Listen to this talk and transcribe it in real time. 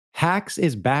Hacks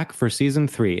is back for season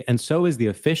 3, and so is the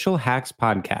official Hacks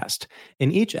podcast.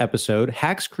 In each episode,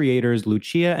 Hacks creators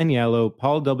Lucia Agnello,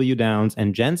 Paul W. Downs,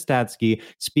 and Jen Statsky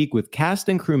speak with cast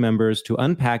and crew members to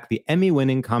unpack the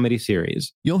Emmy-winning comedy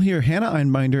series. You'll hear Hannah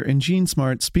Einbinder and Gene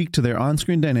Smart speak to their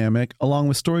on-screen dynamic, along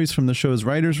with stories from the show's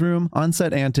writer's room,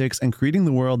 on-set antics, and creating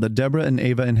the world that Deborah and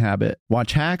Ava inhabit.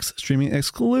 Watch Hacks, streaming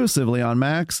exclusively on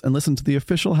Max, and listen to the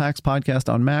official Hacks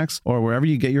podcast on Max or wherever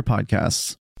you get your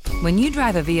podcasts. When you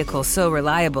drive a vehicle so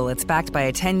reliable it's backed by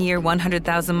a 10-year,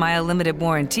 100,000-mile limited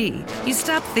warranty, you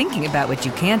stop thinking about what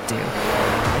you can't do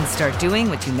and start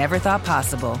doing what you never thought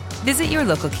possible. Visit your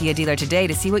local Kia dealer today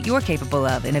to see what you're capable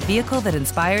of in a vehicle that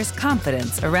inspires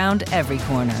confidence around every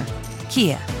corner.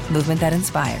 Kia, movement that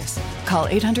inspires. Call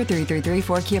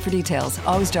 800-333-4KIA for details.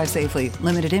 Always drive safely.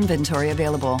 Limited inventory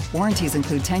available. Warranties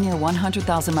include 10-year,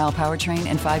 100,000-mile powertrain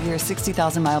and 5-year,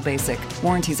 60,000-mile basic.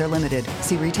 Warranties are limited.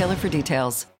 See retailer for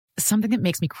details. Something that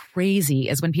makes me crazy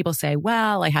is when people say,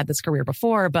 well, I had this career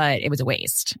before, but it was a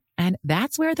waste. And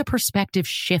that's where the perspective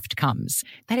shift comes,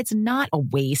 that it's not a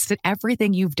waste, that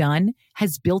everything you've done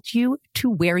has built you to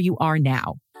where you are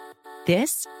now.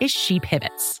 This is She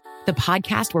Pivots, the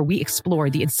podcast where we explore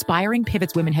the inspiring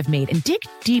pivots women have made and dig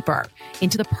deeper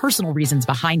into the personal reasons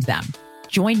behind them.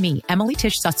 Join me, Emily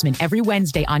Tish Sussman, every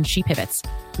Wednesday on She Pivots.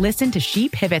 Listen to She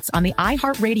Pivots on the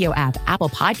iHeartRadio app, Apple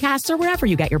Podcasts, or wherever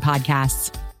you get your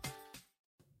podcasts.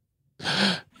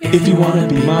 If you want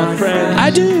to be my friend,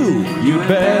 I do. You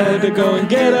better go and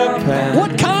get a pen.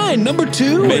 What kind? Number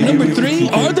 2 and number 3?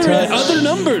 Are there other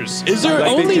numbers? Is there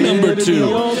Like only they did number in the 2?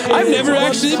 old I've days. never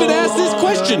actually been asked this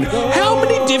question. How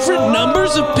many different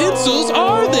numbers of pencils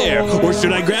are there? Or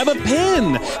should I grab a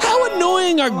pen? How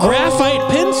annoying are graphite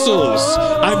pencils?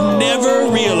 I've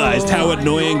never realized how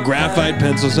annoying graphite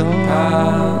pencils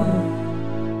are.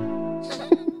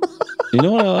 You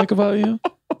know what I like about you?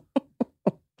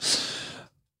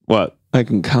 What? I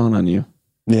can count on you.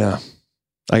 Yeah.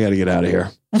 I got to get out of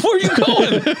here. Where are you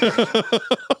going?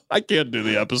 I can't do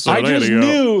the episode. I just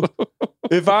knew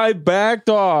if I backed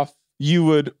off, you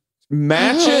would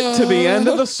match it to the end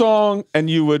of the song and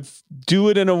you would do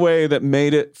it in a way that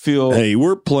made it feel. Hey,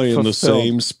 we're playing the fulfilled.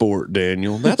 same sport,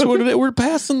 Daniel. That's what it is. We're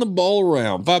passing the ball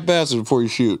around. 5 passes before you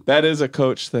shoot. That is a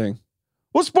coach thing.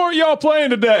 What sport y'all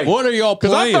playing today? What are y'all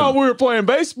Because playing? I thought we were playing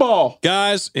baseball.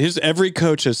 Guys, every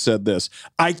coach has said this.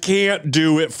 I can't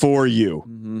do it for you.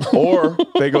 Or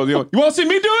they go, you want to see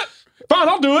me do it? Fine,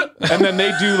 I'll do it. And then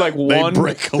they do like one.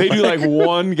 They do like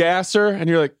one gasser, and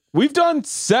you're like, we've done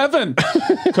 7,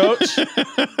 coach.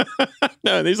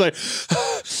 No, and he's like,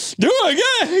 do it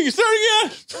again. You start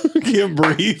again. Can't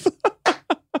breathe.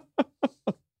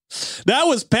 That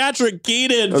was Patrick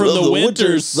Keaton from the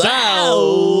Winter Sounds.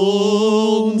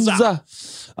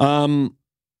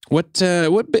 What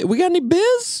we got any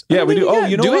biz? Yeah, we do. Oh,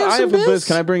 you know what? I have a biz? biz.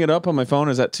 Can I bring it up on my phone?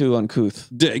 Or is that too uncouth?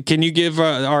 Can you give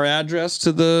our address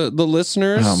to the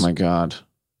listeners? Oh my God.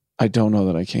 I don't know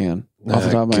that I can. Off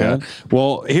the top of my head.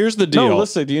 Well, here's the deal. No,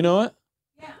 listen, do you know it?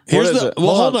 Here's What is the it?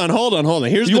 well, Hold hold on.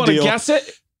 Here's You the want to deal. guess it?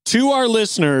 To our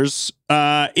listeners,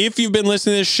 if you've been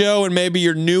listening to this show and maybe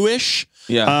you're newish,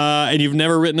 and you've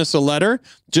never written us a letter,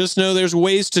 just know there's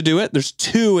ways to do it. There's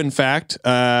 2, in fact.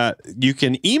 You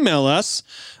can email us.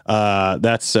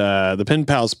 That's the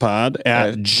penpalspod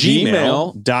at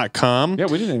gmail.com. Yeah,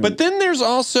 we didn't even. But then there's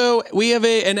also, we have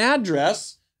an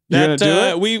address. You're That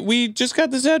gonna do it? we just got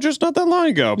this address not that long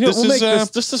ago. Yeah, This we'll is make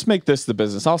this. Just make this the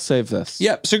business. I'll save this.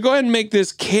 Yep. So go ahead and make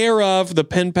this care of the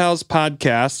Pen Pals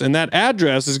podcast. And that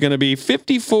address is going to be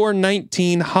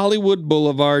 5419 Hollywood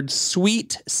Boulevard,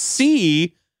 Suite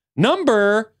C,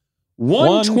 number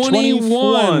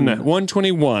 121.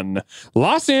 121.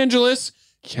 Los Angeles,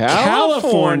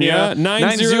 California,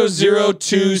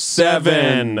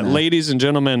 90027. Ladies and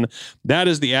gentlemen, that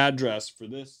is the address for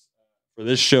this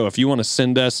show. If you want to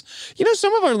send us,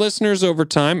 some of our listeners over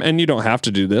time, and you don't have to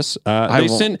do this. I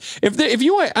want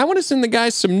to send the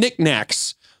guys some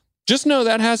knickknacks. Just know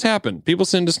that has happened. People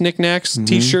send us knickknacks,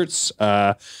 t-shirts,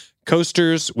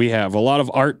 coasters. We have a lot of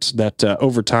art that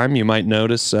over time you might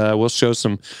notice. We'll show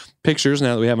some pictures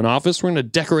now that we have an office. We're going to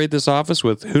decorate this office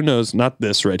with who knows, not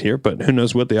this right here, but who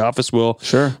knows what the office will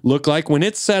look like when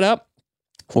it's set up.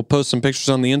 We'll post some pictures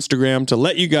on the Instagram to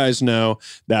let you guys know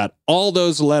that all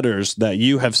those letters that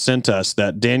you have sent us,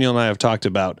 that Daniel and I have talked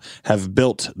about, have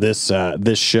built this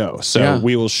show. So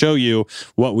we will show you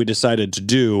what we decided to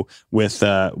do with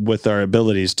our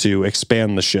abilities to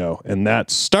expand the show, and that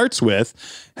starts with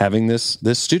having this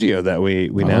studio that we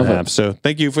now have. So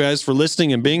thank you guys for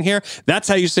listening and being here. That's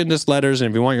how you send us letters. And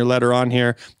if you want your letter on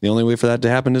here, the only way for that to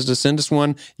happen is to send us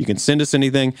one. You can send us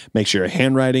anything. Make sure your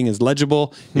handwriting is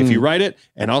legible if you write it.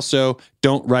 And also,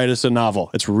 don't write us a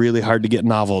novel. It's really hard to get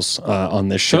novels on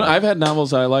this show. So I've had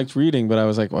novels I liked reading, but I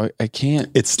was like, well, I can't.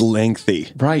 It's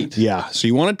lengthy. Right. Yeah. So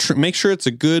you want to make sure it's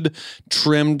a good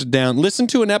trimmed down. Listen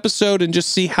to an episode and just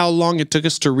see how long it took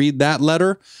us to read that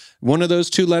letter, one of those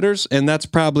 2 letters, and that's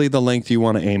probably the length you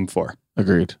want to aim for.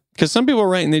 Agreed. Because some people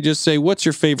write and they just say, what's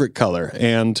your favorite color?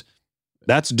 And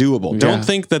that's doable. Yeah. Don't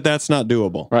think that that's not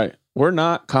doable. Right. We're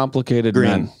not complicated Green.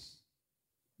 men.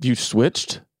 You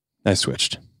switched? I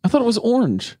switched. I thought it was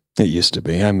orange. It used to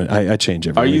be. I change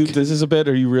every week. This is a bit,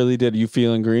 or you really did? Are you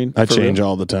feeling green? I change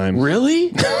all the time.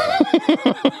 Really?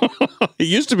 It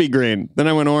used to be green. Then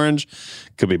I went orange.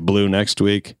 Could be blue next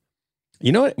week.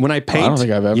 You know what? When I paint, I don't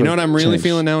think I've ever you know what I'm really changed.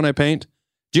 feeling now when I paint?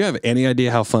 Do you have any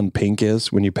idea how fun pink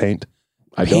is when you paint?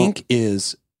 Pink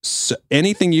is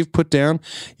anything you've put down,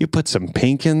 you put some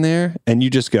pink in there and you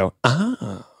just go,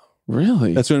 ah.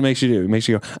 Really? That's what it makes you do. It makes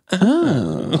you go,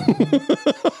 ah.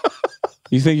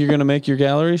 You think you're going to make your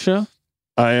gallery show?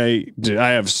 I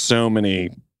have so many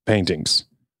paintings.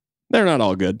 They're not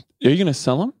all good. Are you going to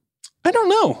sell them? I don't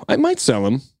know. I might sell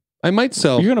them. I might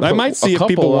sell. I might see if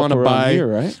people want to buy. Here,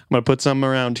 right? I'm going to put some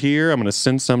around here. I'm going to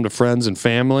send some to friends and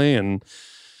family, and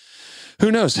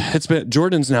who knows? It's been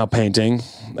Jordan's now painting.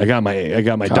 I got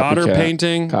my daughter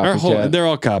painting. They're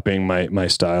all copying my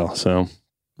style. So,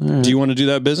 do you want to do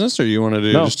that business, or you want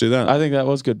to just do that? I think that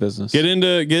was good business. Get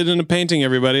into painting,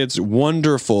 everybody. It's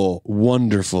wonderful,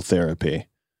 wonderful therapy.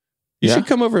 You should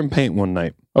come over and paint one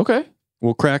night. Okay.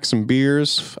 We'll crack some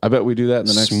beers. I bet we do that in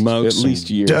the next at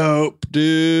least year. Dope,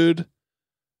 dude.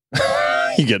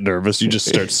 You get nervous. You just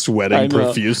start sweating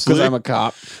profusely. Because I'm a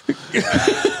cop.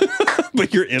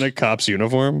 But you're in a cop's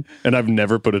uniform, and I've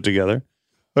never put it together.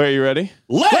 All right, you ready?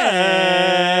 Let's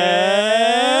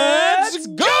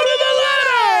go to the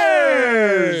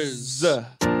letters!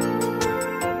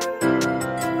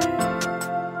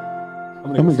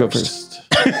 I'm going to go first.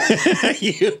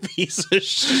 You piece of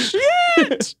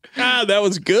shit. God, that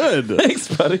was good. Thanks,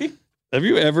 buddy. Have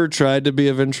you ever tried to be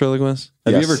a ventriloquist?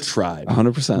 Have Yes. you ever tried?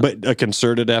 100%. But a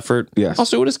concerted effort? Yes.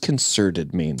 Also, what does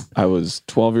concerted mean? I was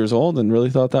 12 years old and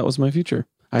really thought that was my future.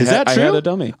 Is that true? I had a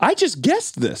dummy. I just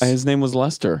guessed this. His name was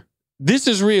Lester. This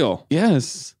is real.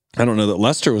 Yes. I don't know that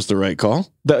Lester was the right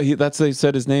call. That's they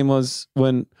said his name was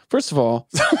when. First of all,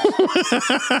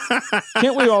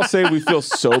 can't we all say we feel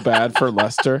so bad for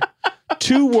Lester?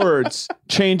 2 words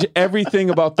change everything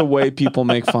about the way people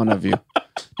make fun of you.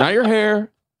 Not your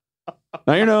hair,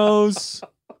 not your nose,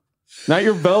 not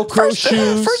your Velcro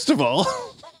shoes. First of all,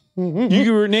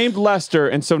 you were named Lester,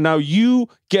 and so now you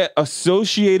get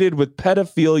associated with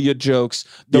pedophilia jokes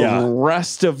the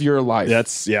rest of your life.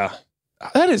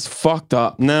 That is fucked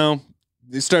up. No,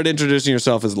 you start introducing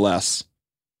yourself as Les.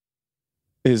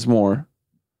 Is more.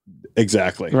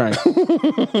 Exactly. Right.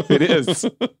 It is.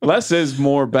 Less is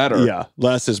more better. Yeah.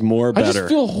 Less is more better. I just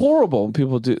feel horrible when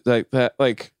people do like that.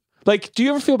 Like, do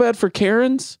you ever feel bad for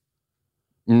Karens?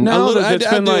 No, I do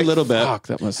a little bit. Fuck,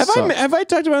 that must have suck. have I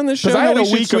talked about on this show? Because I had a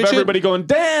week of everybody going,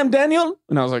 damn, Daniel.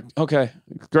 And I was like, okay,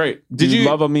 great. Did you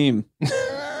love a meme?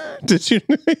 Did you?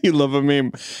 You love a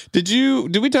meme. Did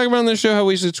we talk about on this show how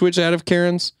we should switch out of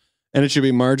Karens and it should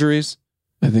be Marjorie's?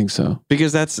 I think so.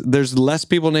 Because there's less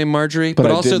people named Marjorie, but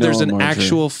also there's an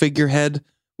actual figurehead.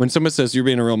 When someone says you're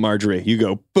being a real Marjorie, you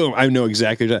go, boom, I know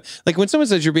exactly that. Like when someone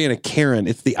says you're being a Karen,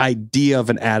 it's the idea of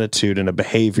an attitude and a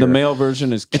behavior. The male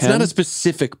version is Ken. It's not a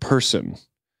specific person.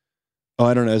 Oh,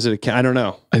 I don't know. Is it a Ken? I don't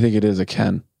know. I think it is a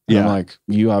Ken. And I'm like,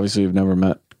 you obviously have never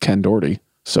met Ken Doherty,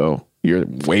 so you're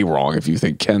way wrong if you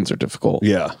think Kens are difficult.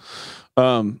 Yeah.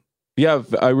 I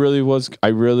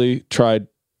really tried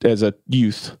as a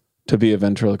youth to be a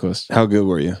ventriloquist. How good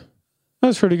were you? That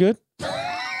was pretty good.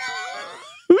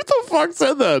 Who the fuck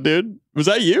said that, dude? Was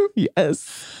that you?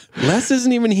 Yes. Les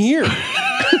isn't even here.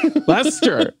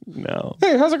 Lester. No.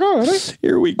 Hey, how's it going, honey?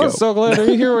 Here we go. I'm so glad to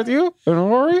be here with you and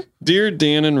Rory. Dear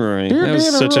Dan and Rory. Dear that was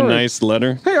Dan such and a Rory. nice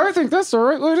letter. Hey, I think that's the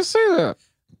right way to say that.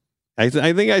 I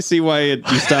think I see why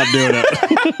you stopped doing it.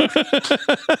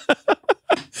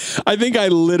 I think I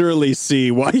literally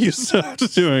see why you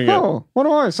stopped doing it. Oh, what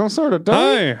am I, some sort of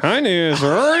dummy? Hi, my name is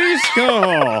Rory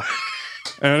Skull.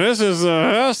 And this is the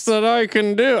best that I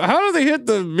can do. How do they hit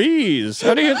the B's?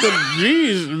 How do you hit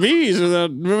the B's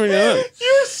without moving it up?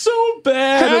 You're so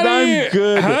bad and I'm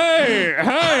good.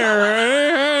 Hi,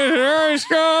 Rory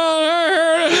Skull.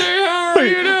 How are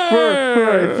you doing?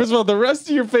 Right. First of all, the rest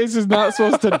of your face is not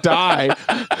supposed to die.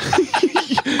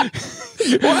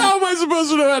 Well, how am I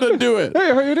supposed to know how to do it?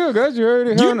 Hey, how you doing, guys?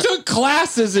 You took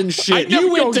classes and shit.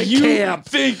 You went to camp.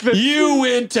 You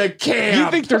went to camp. You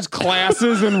think there's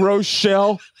classes in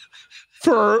Rochelle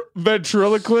for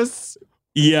ventriloquists?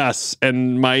 Yes,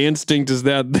 and my instinct is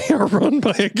that they are run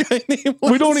by a guy named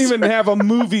We don't Lester. even have a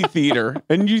movie theater.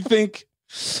 And you think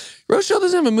Rochelle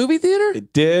doesn't have a movie theater?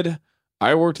 it did.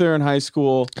 I worked there in high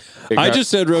school. I just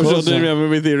said Rochelle closed didn't down. have a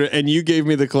movie theater, and you gave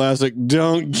me the classic,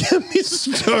 don't get me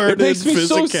started. It makes me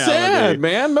so physicality. sad,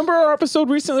 man. Remember our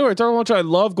episode recently where I talked about how much I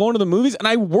love going to the movies? And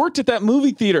I worked at that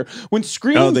movie theater. When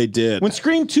Scream Oh, they did. When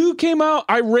Scream 2 came out,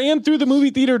 I ran through the movie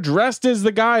theater dressed as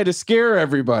the guy to scare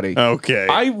everybody. Okay.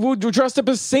 I dressed up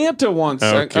as Santa once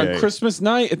on Okay. Christmas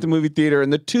night at the movie theater,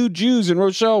 and the 2 Jews in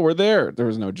Rochelle were there. There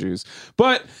was no Jews.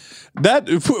 But That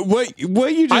what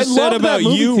you I just said love that about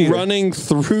movie you theater. running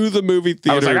through the movie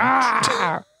theater. I was like,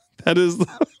 ah! That is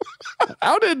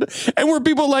how did and were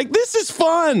people like, this is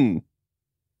fun?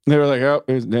 They were like, oh,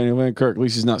 here's Daniel Van Kirk. At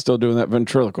least he's not still doing that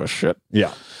ventriloquist shit.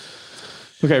 Yeah.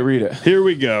 Okay, read it. Here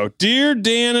we go. Dear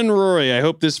Dan and Rory, I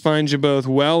hope this finds you both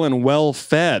well and well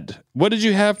fed. What did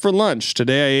you have for lunch?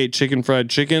 Today I ate chicken fried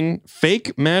chicken,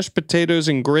 fake mashed potatoes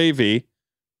and gravy. I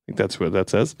think that's what that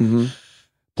says. Mm-hmm.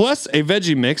 Plus a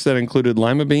veggie mix that included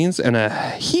lima beans and a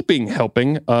heaping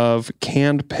helping of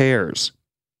canned pears.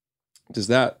 Does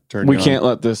that turn We you on? can't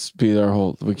let this be our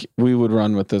whole. We would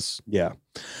run with this. Yeah.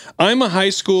 I'm a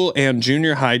high school and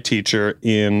junior high teacher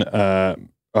in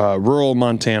rural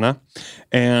Montana,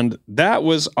 and that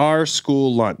was our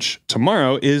school lunch.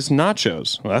 Tomorrow is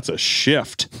nachos. Well, that's a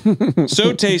shift.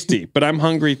 So tasty, but I'm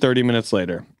hungry 30 minutes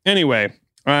later. Anyway,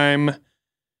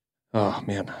 oh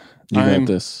man. You got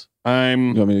this. You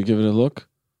want me to give it a look?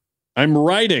 I'm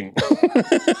writing.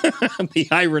 The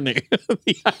irony.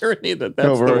 The irony that's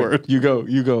the word. You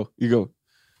go.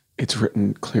 It's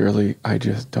written clearly. I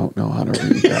just don't know how to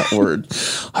read that word.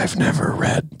 I've never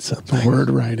read something. Word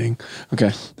writing.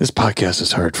 Okay. This podcast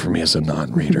is hard for me as a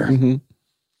non-reader. Mm-hmm.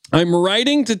 I'm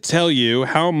writing to tell you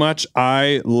how much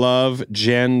I love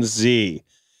Gen Z.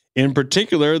 In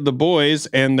particular, the boys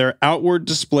and their outward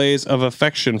displays of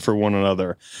affection for one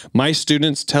another. My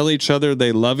students tell each other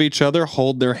they love each other,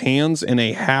 hold their hands in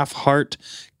a half heart,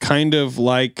 kind of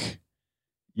like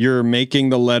you're making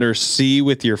the letter C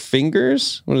with your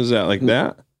fingers. What is that? Like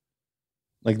that?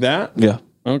 Like that? Yeah.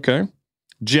 Okay.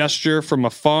 Gesture from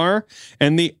afar,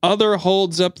 and the other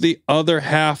holds up the other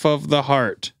half of the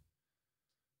heart.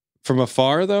 From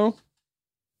afar, though?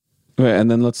 Okay,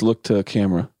 and then let's look to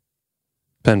camera.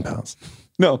 Pen pals.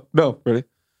 No. Ready?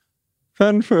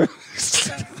 Pen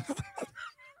first.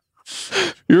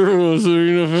 You're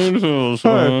listening to pen pals.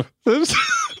 Hi.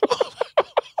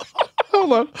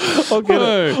 Hold on. I'll get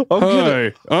it.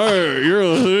 Hi. You're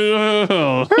listening to pen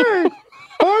pals.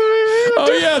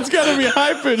 Oh, yeah, it's got to be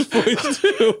high-pitched voice,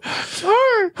 too.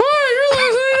 Hi, you're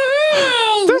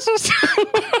listening to pen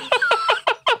pals.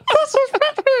 This is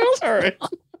pen pals. All right.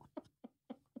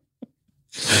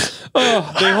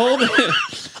 Oh,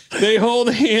 they hold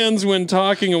hands when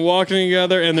talking and walking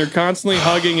together, and they're constantly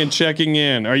hugging and checking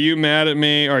in. Are you mad at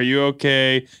me? Are you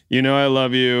okay? You know I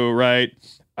love you, right?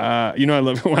 You know I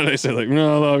love you. Why did I say like,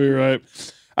 no, I love you, right?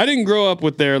 I didn't grow up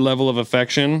with their level of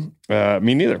affection.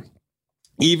 Me neither.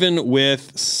 Even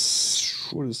with,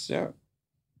 what is that?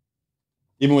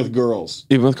 Even with girls.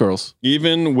 Even with girls.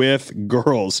 Even with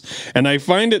girls. And I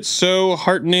find it so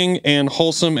heartening and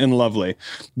wholesome and lovely.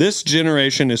 This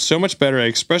generation is so much better at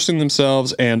expressing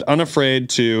themselves and unafraid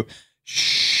to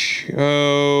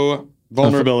show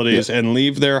vulnerabilities and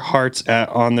leave their hearts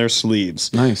on their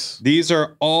sleeves. Nice. These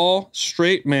are all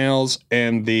straight males,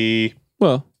 and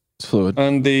Well, it's fluid.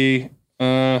 on the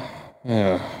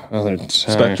other side.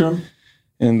 Spectrum.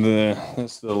 And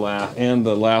that's the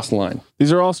last line.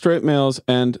 These are all straight males,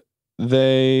 and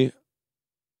they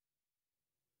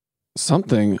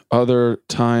something other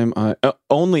time I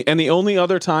only and the only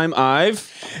other time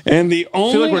I've And the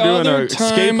only like we're doing other a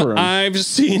escape time room. I've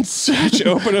seen such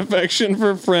open affection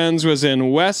for friends was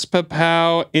in West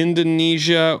Papua,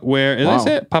 Indonesia, where did I Wow.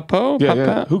 say it? Papua?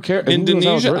 yeah. Who cares? Who knows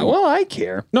how it's Indonesia? written? Well, I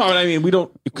care. No, I mean we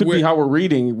don't. It could be Where- how we're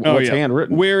reading what's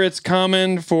handwritten. Where it's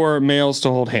common for males to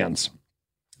hold hands.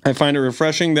 I find it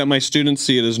refreshing that my students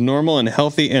see it as normal and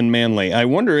healthy and manly. I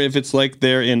wonder if it's like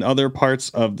there in other parts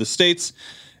of the States,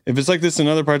 if it's like this in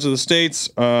other parts of the States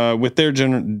with their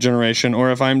generation,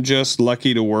 or if I'm just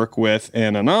lucky to work with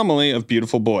an anomaly of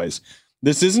beautiful boys.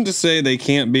 This isn't to say they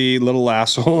can't be little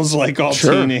assholes like all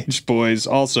teenage boys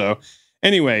also.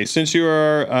 Anyway, since you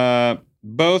are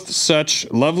both such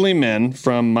lovely men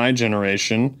from my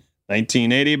generation,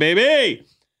 1980, baby!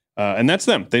 And that's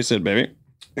them. They said, baby.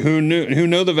 Who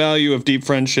know the value of deep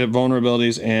friendship,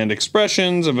 vulnerabilities, and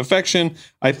expressions of affection.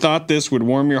 I thought this would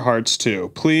warm your hearts too.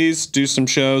 Please do some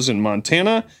shows in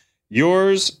Montana.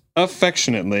 Yours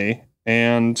affectionately,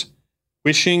 and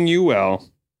wishing you well,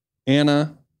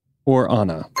 Anna or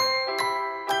Anna.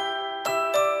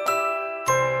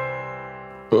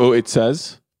 Oh, it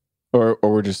says, or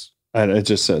we're just. It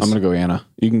just says. I'm gonna go Anna.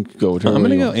 You can go. I'm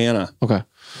gonna go Anna. Okay.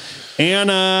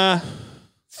 Anna,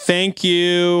 thank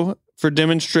you for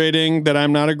demonstrating that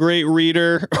I'm not a great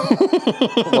reader.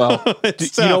 Well, you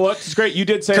know what? It's great. You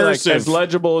did say like as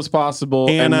legible as possible.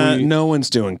 Anna, no one's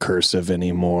doing cursive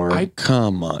anymore.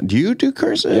 Come on. Do you do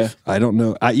cursive? Yeah. I don't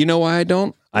know. You know why I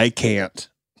don't? I can't.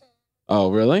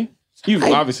 Oh, really? You've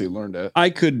obviously learned it. I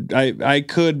could,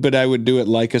 but I would do it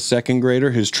like a second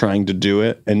grader who's trying to do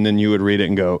it, and then you would read it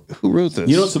and go, "Who wrote this?"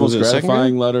 You know what's the most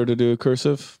gratifying letter to do a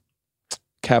cursive?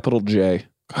 Capital J.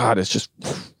 God, it's just.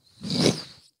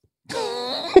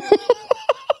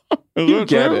 You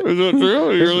get it. Is that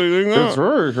true? You really think that? It's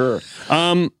very true.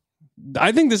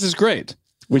 I think this is great.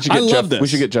 We should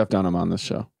get Jeff Dunham on this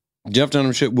show. Jeff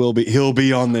Dunham he'll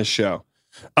be on this show.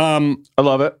 I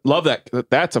love it. Love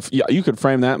that. You could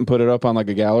frame that and put it up on like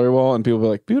a gallery wall, and people will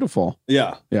be like, beautiful.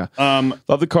 Yeah. Yeah.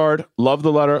 Love the card. Love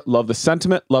the letter. Love the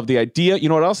sentiment. Love the idea. You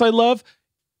know what else I love?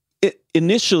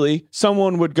 Initially,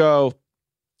 someone would go,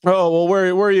 "Oh, well,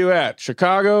 where are you at?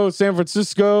 Chicago, San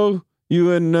Francisco?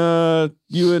 You in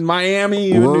Miami?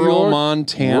 You in New York?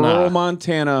 Montana? Rural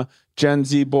Montana." Gen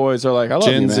Z boys are like, "I love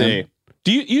Gen you, man." Z.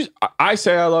 Do you? I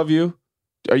say I love you.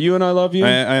 Are you and I love you? I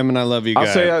am and I love you. I'll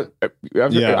say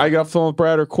I got phone with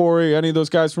Brad or Corey, any of those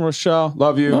guys from Rochelle.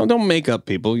 Love you. No, don't make up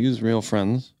people. Use real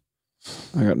friends.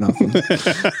 I got nothing.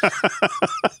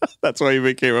 That's why you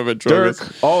became a ventriloquist.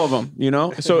 Dirk, all of them, you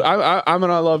know. So I'm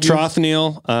and I love you.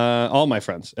 Trothniel, all my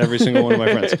friends, every single one of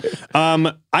my friends.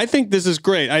 I think this is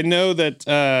great. I know that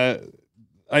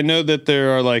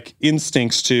there are like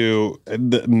instincts to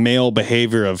the male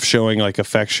behavior of showing like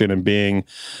affection and being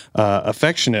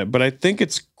affectionate, but I think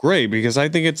it's great because I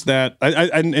think it's that.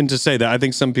 And to say that, I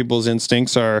think some people's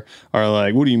instincts are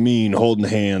like, what do you mean holding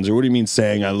hands, or what do you mean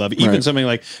saying I love you? Even something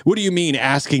like, what do you mean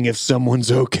asking if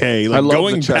someone's okay? Like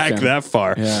going back that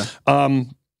far. Yeah.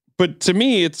 But to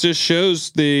me, it just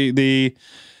shows the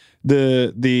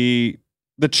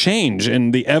change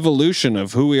and the evolution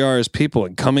of who we are as people,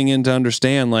 and coming in to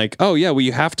understand like, oh yeah, well,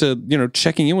 you have to,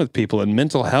 checking in with people and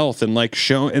mental health, and like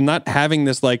and not having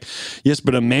this like, yes,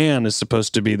 but a man is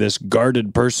supposed to be this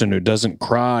guarded person who doesn't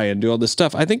cry and do all this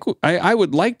stuff. I think I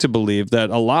would like to believe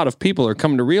that a lot of people are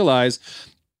coming to realize.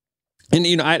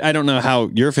 And, I don't know how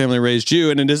your family raised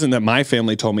you, and it isn't that my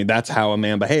family told me that's how a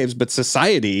man behaves, but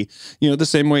society, the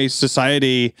same way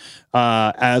society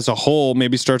as a whole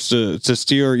maybe starts to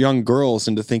steer young girls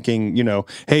into thinking,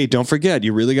 hey, don't forget,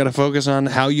 you really got to focus on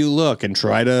how you look and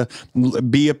try to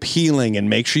be appealing and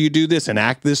make sure you do this and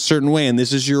act this certain way, and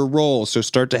this is your role. So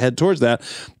start to head towards that.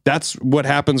 That's what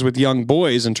happens with young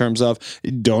boys in terms of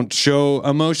don't show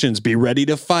emotions, be ready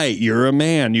to fight. You're a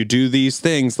man, you do these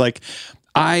things. Like,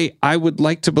 I would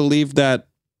like to believe that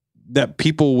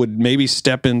people would maybe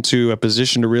step into a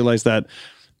position to realize that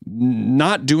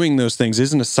not doing those things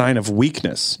isn't a sign of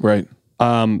weakness. Right.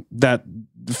 That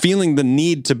feeling the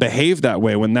need to behave that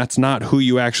way when that's not who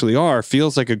you actually are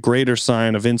feels like a greater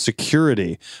sign of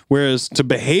insecurity. Whereas to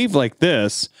behave like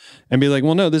this and be like,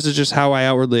 well, no, this is just how I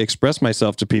outwardly express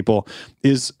myself to people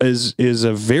is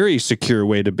a very secure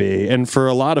way to be. And for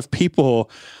a lot of people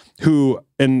who,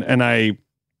 and I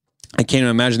can't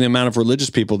imagine the amount of religious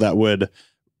people that would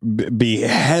be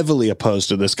heavily opposed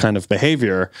to this kind of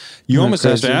behavior. You almost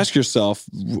have to ask yourself,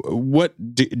 what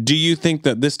do you think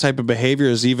that this type of behavior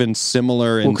is even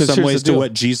similar in some ways to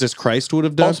what Jesus Christ would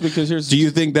have done? Also because do you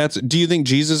think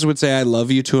Jesus would say, I love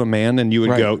you to a man, and you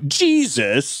would go,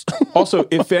 Jesus? Also,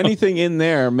 if anything in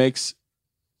there makes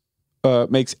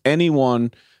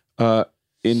anyone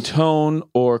intone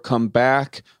or come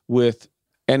back with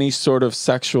any sort of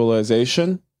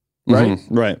sexualization, right?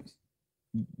 Mm-hmm, right.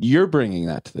 You're bringing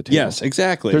that to the table. Yes,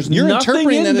 exactly. You're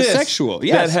interpreting that as sexual.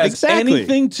 Yes, that has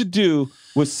anything to do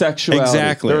with sexuality.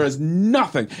 Exactly. There is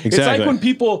nothing. Exactly. It's like when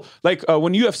people, like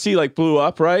when UFC like blew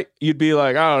up, right? You'd be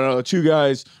like, I don't know, two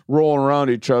guys rolling around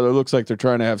each other. Looks like they're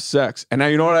trying to have sex. And now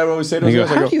you know what I always say to those guys?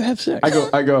 How do you have sex?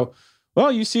 I go,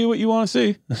 well, you see what you want to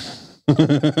see.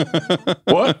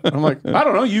 What? I'm like, I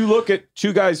don't know. You look at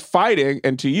two guys fighting,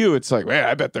 and to you, it's like, man,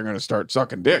 I bet they're going to start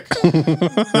sucking dick.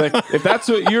 Like, if that's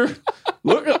what you're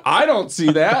look, I don't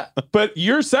see that, but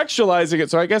you're sexualizing it,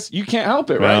 so I guess you can't help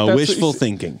it, right? Well, wishful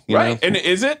thinking, right? know? And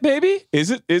is it, baby?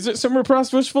 Is it some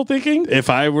repressed wishful thinking? If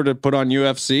I were to put on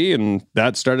UFC and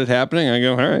that started happening, I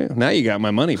go, all right, now you got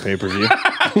my money, pay-per-view.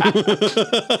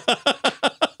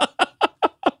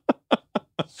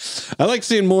 I like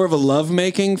seeing more of a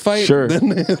love-making fight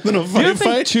than a fight. The other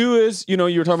thing, too, is, you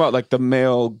were talking about, like, the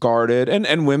male guarded,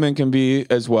 and women can be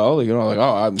as well, like, oh,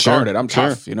 I'm guarded, I'm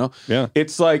tough, Yeah.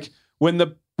 It's like, when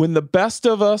the best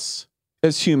of us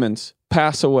as humans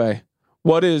pass away,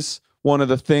 what is one of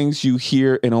the things you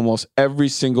hear in almost every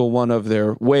single one of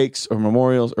their wakes or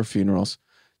memorials or funerals?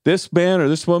 This man or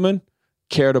this woman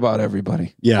cared about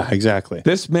everybody. Yeah, exactly.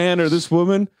 This man or this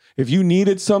woman, if you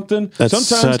needed something, That's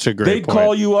sometimes such a great they'd point.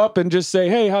 call you up and just say,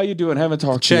 hey, how you doing? Haven't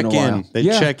talked to you in a while. They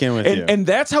check in with you. And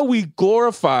that's how we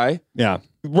glorify, Yeah.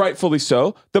 rightfully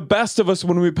so, the best of us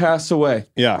when we pass away.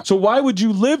 Yeah. So why would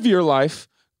you live your life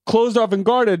closed off and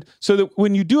guarded so that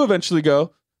when you do eventually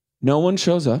go, no one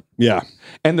shows up? Yeah.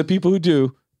 And the people who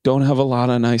do don't have a lot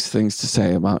of nice things to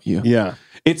say about you. Yeah.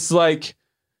 It's like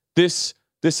this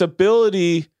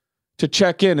ability to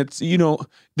check in. It's,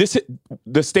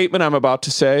 the statement I'm about to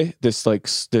say, this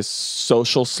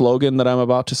social slogan that I'm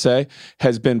about to say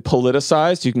has been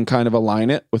politicized. You can kind of align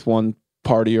it with one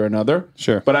party or another.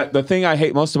 Sure. But the thing I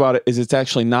hate most about it is it's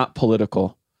actually not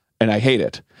political, and I hate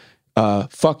it.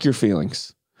 Fuck your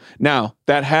feelings. Now,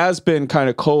 that has been kind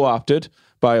of co-opted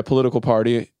by a political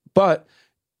party, but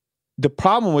the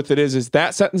problem with it is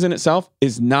that sentence in itself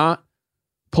is not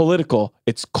political.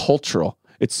 It's cultural.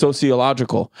 It's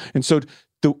sociological. And so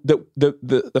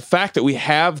the fact that we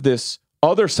have this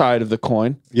other side of the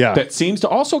coin that seems to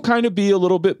also kind of be a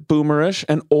little bit boomerish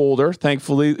and older.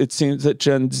 Thankfully, it seems that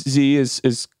Gen Z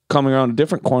is coming around a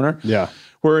different corner. Yeah.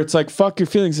 Where it's like, fuck your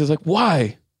feelings. It's like,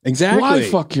 why? Exactly. Why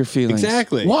fuck your feelings?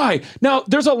 Exactly. Why? Now,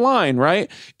 there's a line, right?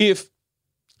 If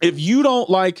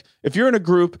you're in a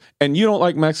group and you don't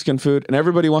like Mexican food and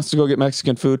everybody wants to go get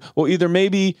Mexican food, well, either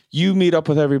maybe you meet up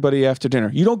with everybody after dinner.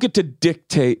 You don't get to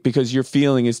dictate because your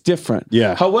feeling is different.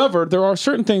 Yeah. However, there are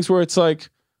certain things where it's like,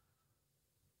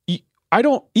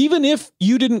 even if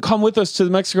you didn't come with us to the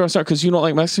Mexican restaurant because you don't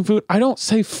like Mexican food, I don't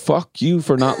say fuck you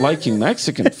for not liking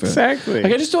Mexican food. Exactly.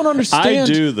 Like, I just don't understand.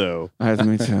 I do, though.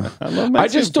 Me too. I love Mexican I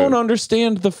just don't food.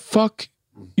 understand the fuck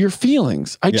your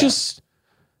feelings.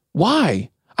 Why?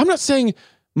 I'm not saying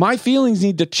my feelings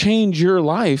need to change your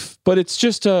life, but it's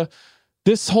just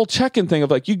this whole check-in thing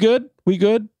of like, you good? We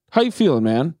good? How you feeling,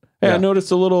 man? Hey, Yeah. I noticed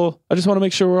I just want to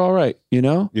make sure we're all right,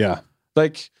 Yeah.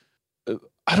 Like,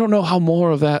 I don't know how more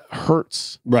of that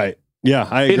hurts. Right. Yeah,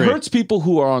 I agree. It hurts people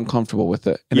who are uncomfortable with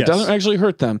it. And Yes. it doesn't actually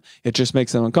hurt them. It just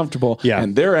makes them uncomfortable. Yeah.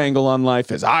 And their angle on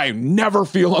life is, I never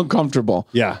feel uncomfortable.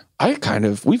 Yeah.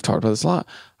 We've talked about this a lot.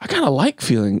 I kind of like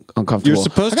feeling uncomfortable. You're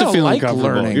supposed I to kinda feel like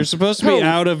uncomfortable. learning. You're supposed to be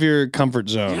out of your comfort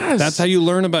zone. Yes. That's how you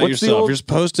learn about What's the yourself. old- You're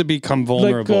supposed to become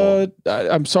vulnerable.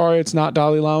 I'm sorry, it's not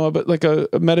Dalai Lama, but like a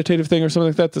meditative thing or something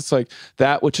like that. That's like,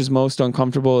 that which is most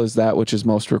uncomfortable is that which is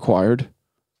most required.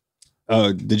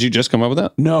 Did you just come up with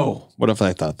that? No. What if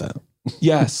I thought that?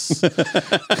 Yes.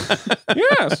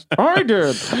 Yes, I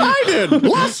did. I did.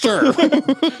 Luster.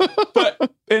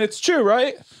 And it's true,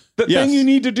 right? The Yes. thing you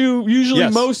need to do usually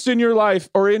Yes. most in your life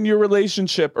or in your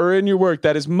relationship or in your work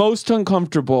that is most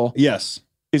uncomfortable Yes.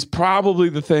 is probably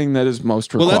the thing that is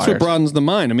most required. Well, that's what broadens the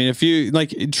mind. I mean, if you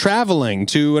like traveling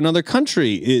to another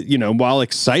country, while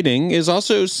exciting, is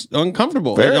also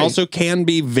uncomfortable. Very. It also can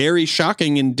be very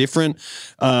shocking in different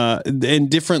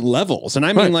levels. And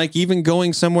I mean, Right. like even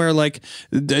going somewhere like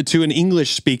to an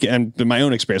English speaking, and my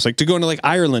own experience, like to go into like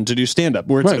Ireland to do stand up,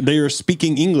 where Right. they are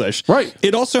speaking English. Right.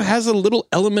 It also has a little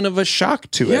element of a shock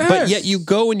to it, but Yes. yet you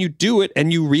go and you do it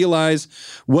and you realize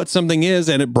what something is,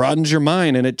 and it broadens your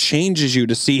mind and it changes you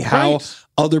to see how Right.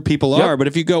 other people Yep. are. But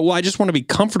if you go, well, I just want to be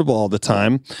comfortable all the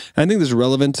time, I think this is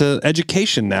relevant to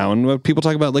education now. And when people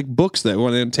talk about like books that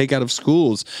want to take out of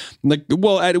schools, like,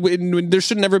 well, there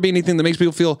should never be anything that makes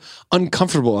people feel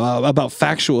uncomfortable about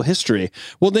factual history.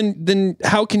 Well, then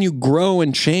how can you grow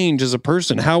and change as a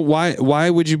person? Why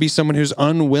would you be someone who's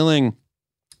unwilling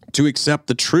to accept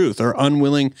the truth or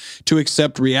unwilling to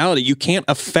accept reality? You can't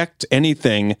affect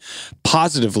anything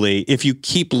positively if you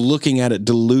keep looking at it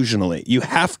delusionally. You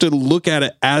have to look at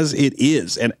it as it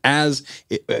is, and as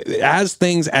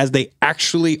things as they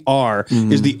actually are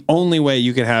is the only way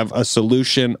you can have a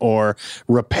solution or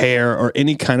repair or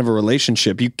any kind of a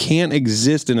relationship. You can't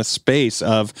exist in a space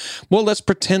of, well, let's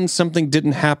pretend something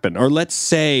didn't happen, or let's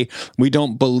say we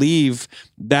don't believe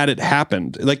that it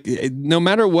happened. Like, no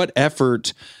matter what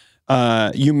effort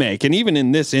you make, and even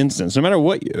in this instance, no matter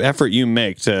what effort you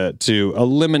make to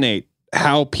eliminate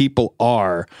how people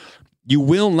are, you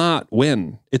will not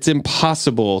win. It's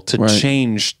impossible to Right.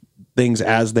 change things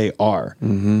as they are.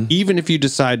 Even if you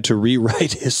decide to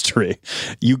rewrite history,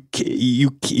 you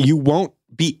won't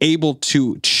be able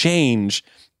to change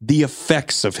the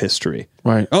effects of history.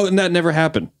 Right. Oh, and that never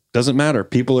happened. Doesn't matter.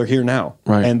 People are here now,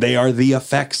 Right. and they are the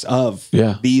effects of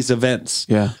these events.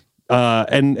 Yeah.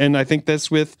 And I think that's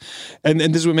and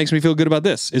this is what makes me feel good about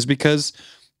this, is because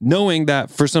knowing that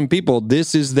for some people,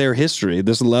 this is their history,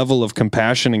 this level of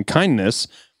compassion and kindness,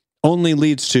 only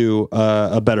leads to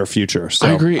a better future. So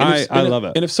I agree. I love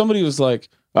it. And if somebody was like,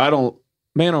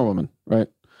 man or woman, right?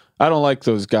 I don't like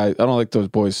those guys. I don't like those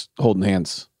boys holding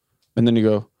hands. And then you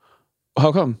go,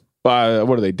 how come? What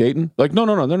are they dating? Like, no,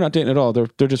 they're not dating at all.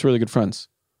 They're just really good friends.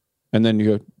 And then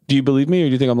you go, do you believe me or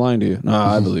do you think I'm lying to you? No,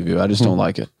 I believe you. I just don't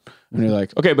like it. And you're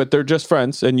like, okay, but they're just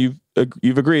friends, and you've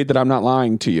agreed that I'm not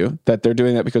lying to you, that they're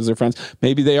doing that because they're friends.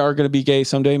 Maybe they are going to be gay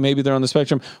someday. Maybe they're on the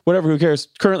spectrum. Whatever, who cares?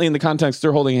 Currently in the context,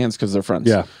 they're holding hands because they're friends.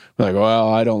 Yeah. We're like,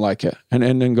 well, I don't like it. And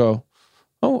then go,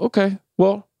 oh, okay.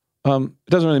 Well, it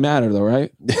doesn't really matter though,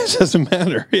 right? It doesn't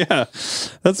matter. Yeah.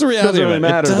 That's the reality of it. It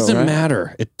doesn't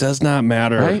matter. It does not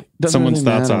matter. Right? Someone's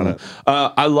really thoughts on it.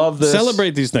 I love this.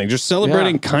 Celebrate these things. You're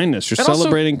celebrating kindness. You're And also,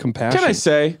 celebrating compassion. Can I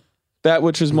say that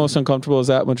which is most uncomfortable is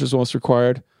that which is most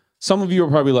required? Some of you are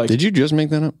probably like, did you just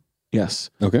make that up? Yes.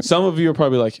 Okay. Some of you are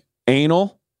probably like,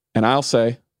 anal. And I'll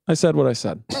say, I said what I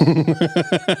said.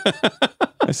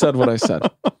 I said what I said.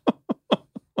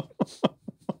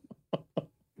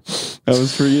 That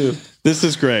was for you. This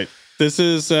is great. This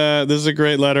is a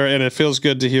great letter, and it feels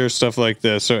good to hear stuff like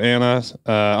this. So Anna,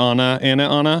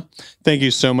 thank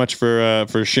you so much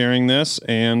for sharing this,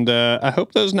 and I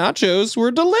hope those nachos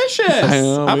were delicious.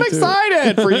 I'm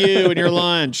excited for you and your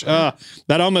lunch.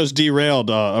 That almost derailed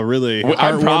a really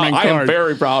heartwarming I card. am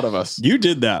very proud of us. You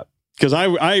did that. Because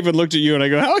I even looked at you and I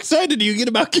go, how excited do you get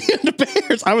about canned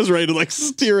bears? I was ready to like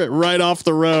steer it right off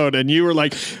the road. And you were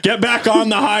like, get back on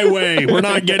the highway. We're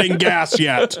not getting gas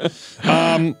yet.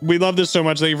 We love this so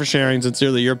much. Thank you for sharing.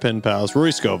 Sincerely, your pen pals,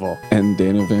 Rory Scovel. And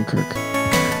Daniel Van Kirk.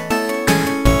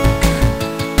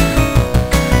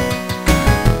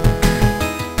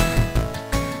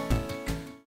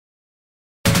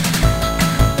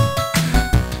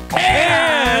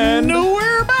 And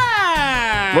we're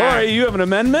back. Rory, you have an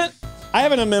amendment? I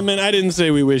have an amendment. I didn't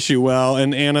say we wish you well.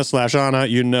 And Anna/Anna,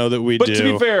 you know that we do. But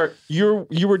to be fair,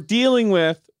 you were dealing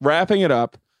with wrapping it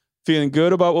up, feeling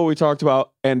good about what we talked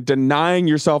about, and denying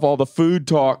yourself all the food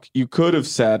talk you could have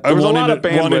said. There was a lot of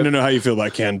bandwidth. Wanting to know how you feel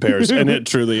about canned pears, and it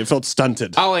felt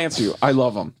stunted. I'll answer you. I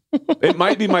love them. It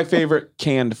might be my favorite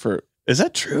canned fruit. Is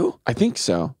that true? I think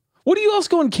so. What do you else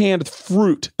go in canned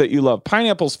fruit that you love?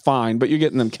 Pineapple's fine, but you're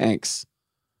getting them kanks.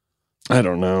 I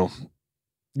don't know.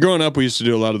 Growing up, we used to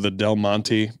do a lot of the Del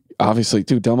Monte. Obviously,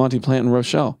 dude, Del Monte plant in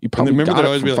Rochelle. You probably remember got there'd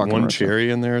always be like one Rochelle. cherry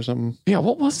in there or something. Yeah,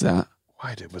 what was that?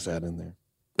 Why was that in there?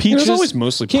 Peaches. There's always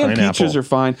mostly canned pineapple. peaches are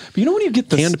fine, but you know when you get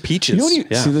the canned peaches. You know when you,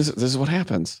 yeah. See, this is what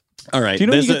happens. All right. Do you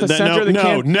know when you get the center of the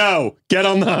can? No, get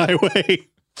on the highway.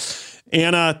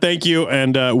 Anna, thank you,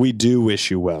 and we do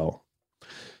wish you well.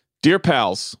 Dear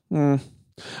pals,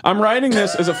 I'm writing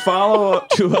this as a follow-up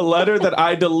to a letter that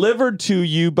I delivered to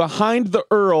you behind the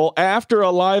Earl after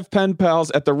a live Pen Pals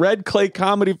at the Red Clay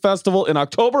Comedy Festival in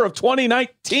October of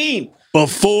 2019.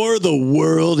 Before the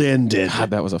world ended.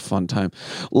 God, that was a fun time.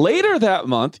 Later that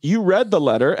month, you read the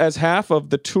letter as half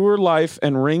of the Tour Life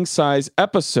and Ring Size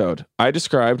episode. I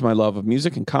described my love of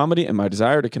music and comedy and my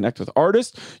desire to connect with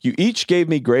artists. You each gave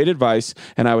me great advice,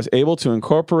 and I was able to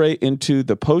incorporate into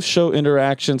the post-show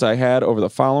interactions I had over the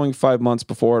following 5 months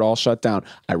before it all shut down.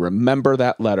 I remember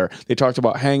that letter. They talked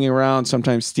about hanging around,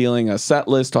 sometimes stealing a set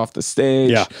list off the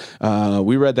stage. Yeah.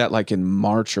 We read that like in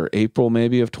March or April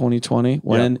maybe of 2020.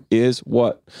 When is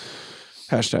what?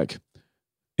 Hashtag.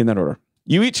 In that order.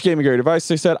 You each gave me great advice.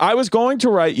 They said, I was going to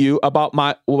write you about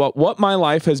what my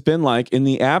life has been like in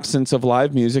the absence of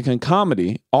live music and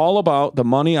comedy, all about the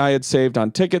money I had saved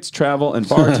on tickets, travel, and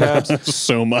bar tabs.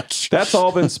 So much. That's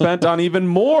all been spent on even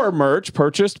more merch.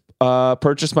 Purchased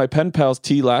my Pen Pals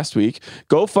tee last week,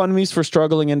 GoFundMes for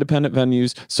struggling independent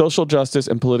venues, social justice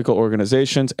and political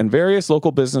organizations, and various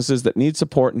local businesses that need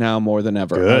support now more than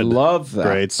ever. Good. I love that.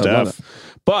 Great stuff.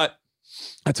 But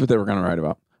that's what they were going to write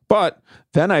about. But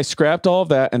then I scrapped all of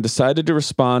that and decided to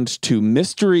respond to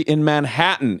Mystery in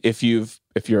Manhattan. If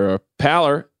you're a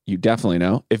paler, you definitely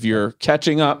know. If you're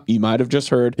catching up, you might have just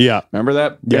heard. Yeah. Remember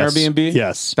that Yes. Airbnb?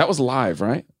 Yes. That was live,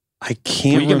 right? I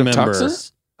can't Weekend remember. of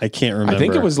Tuxes? I can't remember. I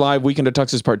think it was live Weekend of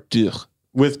Tuxes Part 2.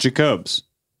 with Jacobs.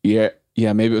 Yeah,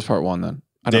 maybe it was Part 1 then.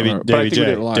 I don't remember. But I think we did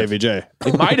it live. Davy J.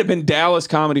 It might have been Dallas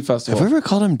Comedy Festival. Have we ever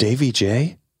called him Davy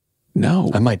J?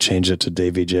 No. I might change it to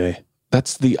Davy J.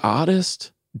 That's the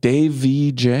oddest.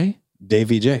 Davy J?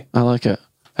 Davy J. I like it.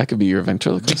 That could be your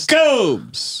ventriloquist.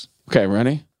 Jacobs. Okay,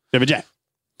 ready? Davy J.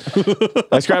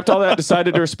 I scrapped all that,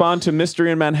 decided to respond to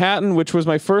Mystery in Manhattan, which was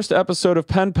my first episode of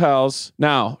Pen Pals.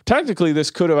 Now, technically,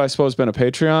 this could have, I suppose, been a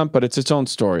Patreon, but it's its own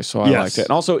story, so I liked it.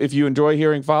 And also, if you enjoy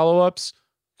hearing follow-ups,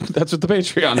 that's what the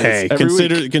Patreon is. Hey,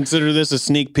 consider this a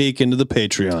sneak peek into the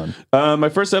Patreon. My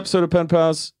first episode of Pen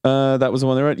Pals, that was the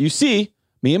one they read. You see,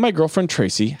 me and my girlfriend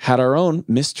Tracy had our own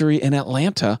mystery in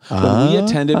Atlanta when we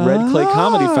attended Red Clay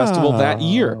Comedy Festival that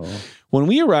year. When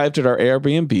we arrived at our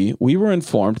Airbnb, we were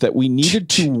informed that we needed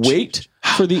to wait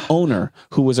for the owner,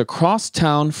 who was across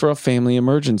town for a family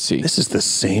emergency. This is the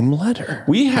same letter.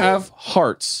 We have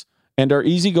hearts and are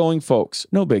easygoing folks.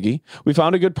 No biggie. We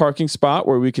found a good parking spot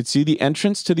where we could see the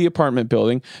entrance to the apartment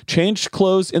building, changed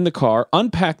clothes in the car,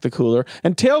 unpacked the cooler,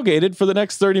 and tailgated for the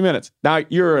next 30 minutes. Now,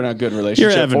 you're in a good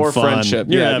relationship or fun. friendship.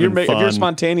 If you're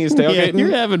spontaneous tailgating.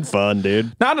 You're having fun,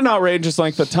 dude. Not an outrageous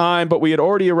length of time, but we had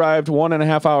already arrived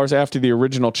 1.5 hours after the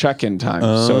original check-in time,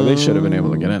 so they should have been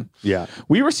able to get in. Yeah.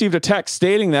 We received a text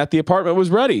stating that the apartment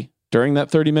was ready. During that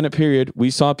 30-minute period, we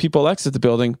saw people exit the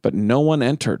building, but no one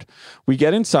entered. We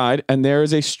get inside, and there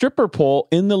is a stripper pole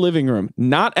in the living room,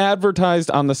 not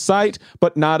advertised on the site,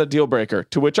 but not a deal breaker.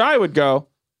 To which I would go,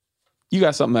 you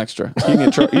got something extra. You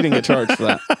didn't get charged for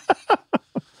that.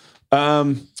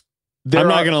 I'm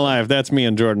not going to lie. If that's me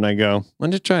and Jordan, I go, why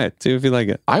don't you try it? See if you like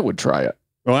it. I would try it.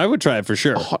 Well, I would try it for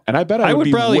sure. And I bet I would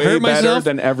be probably way hurt better myself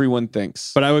than everyone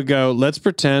thinks. But I would go, let's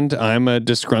pretend I'm a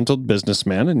disgruntled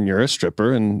businessman and you're a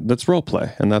stripper, and let's role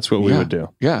play. And that's what we would do.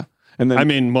 Yeah. And then, I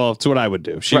mean, well, it's what I would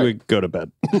do. She would go to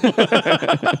bed.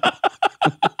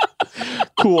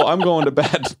 Cool. I'm going to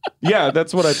bed. Yeah,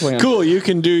 that's what I planned. Cool. You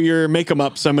can do your make 'em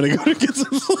up. So I'm going to go get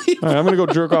some sleep. All right, I'm going to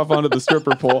go jerk off onto the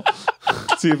stripper pole.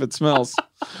 See if it smells.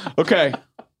 Okay.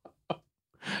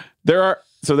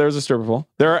 There's a stripper pole.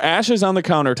 There are ashes on the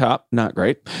countertop. Not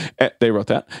great. They wrote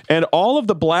that. And all of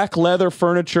the black leather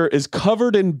furniture is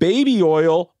covered in baby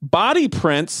oil, body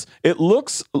prints. It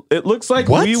looks like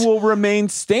What? we will remain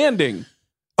standing.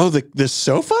 Oh, the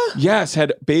sofa? Yes,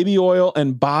 had baby oil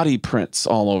and body prints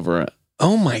all over it.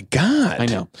 Oh my God. I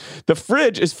know. The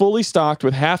fridge is fully stocked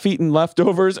with half-eaten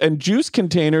leftovers and juice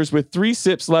containers with 3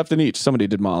 sips left in each. Somebody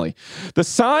did Molly. The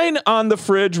sign on the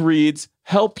fridge reads,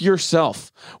 "Help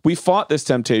yourself." We fought this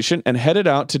temptation and headed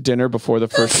out to dinner before the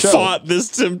first show. Fought this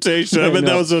temptation. I bet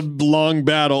that was a long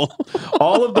battle.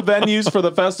 All of the venues for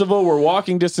the festival were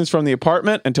walking distance from the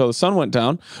apartment until the sun went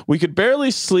down. We could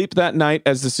barely sleep that night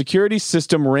as the security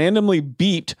system randomly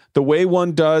beeped the way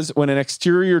one does when an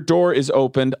exterior door is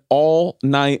opened all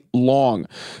night long.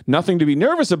 Nothing to be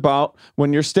nervous about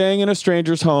when you're staying in a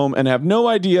stranger's home and have no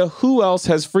idea who else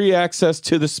has free access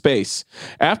to the space.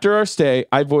 After our stay,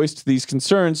 I voiced these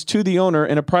concerns to the owner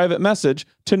in a private message,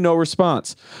 to no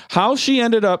response. How she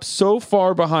ended up so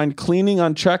far behind cleaning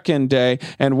on check-in day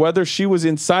and whether she was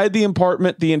inside the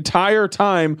apartment the entire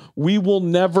time, we will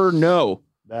never know.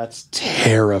 That's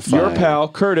terrifying. Your pal,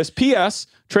 Curtis. P.S.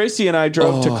 Tracy and I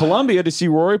drove to Columbia to see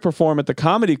Rory perform at the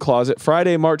Comedy Closet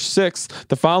Friday, March 6th.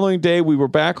 The following day, we were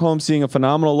back home seeing a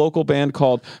phenomenal local band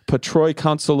called Patroy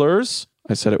Consoleurs.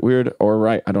 I said it weird or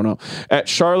right, I don't know. At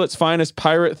Charlotte's finest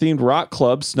pirate-themed rock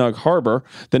club, Snug Harbor.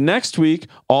 The next week,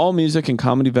 all music and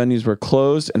comedy venues were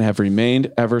closed and have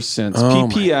remained ever since.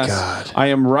 PPS, I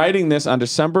am writing this on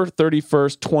December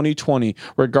 31st, 2020.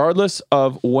 Regardless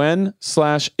of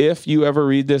when/if you ever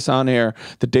read this on air,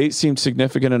 the date seemed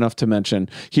significant enough to mention.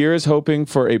 Here is hoping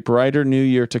for a brighter new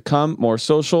year to come. More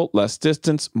social, less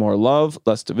distance, more love,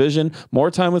 less division, more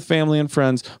time with family and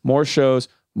friends, more shows,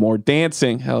 more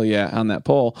dancing, hell yeah, on that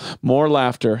pole. More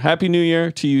laughter. Happy New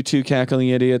Year to you two cackling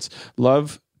idiots.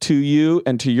 Love to you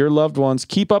and to your loved ones.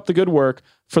 Keep up the good work.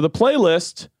 For the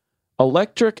playlist,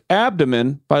 Electric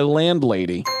Abdomen by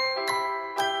Landlady.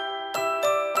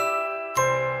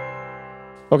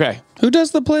 Okay. Who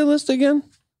does the playlist again?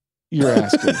 You're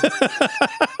asking.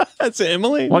 That's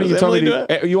Emily. Why don't you tell me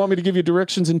to, you want me to give you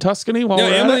directions in Tuscany while no,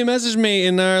 we're Emily at it? messaged me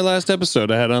in our last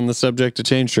episode I had on the subject to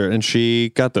change shirt, and she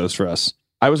got those for us.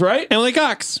 I was right? Emily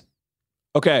Cox.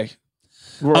 Okay.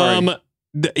 Rory.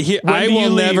 I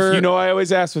will never. You know, I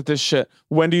always ask with this shit.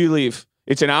 When do you leave?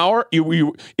 It's an hour.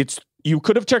 You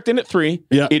could have checked in at 3.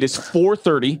 Yeah. It is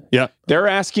 4:30. Yeah. They're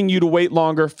asking you to wait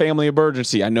longer. Family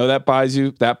emergency. I know that buys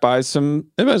some.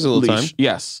 It buys a little time.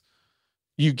 Yes.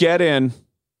 You get in.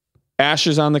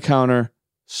 Ashes on the counter.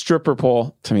 Stripper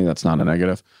pole. To me, that's not a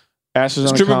negative. Ashes on the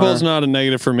counter. Stripper pole's not a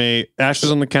negative for me.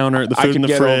 Ashes on the counter, the food in the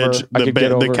fridge,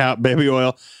 the cow, baby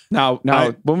oil. Now,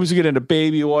 when we get into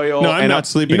baby oil? No, I'm not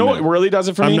sleeping. You know there. what really does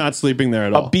it for me? I'm not sleeping there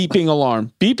at all. A beeping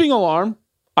alarm. Beeping alarm.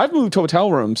 I've moved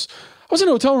hotel rooms. I was in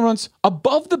a hotel room once.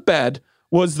 Above the bed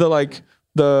was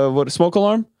the smoke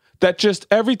alarm that just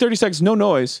every 30 seconds, no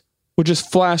noise, would just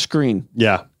flash green.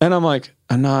 Yeah. And I'm like,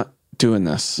 I'm not doing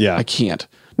this. Yeah. I can't.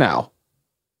 Now,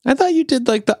 I thought you did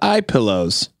like the eye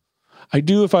pillows. I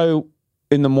do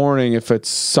in the morning if it's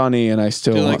sunny and I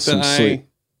still want like some sleep.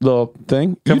 Little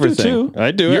thing. Cover You do thing. too.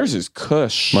 I do. Yours is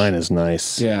cush. Mine is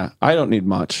nice. Yeah. I don't need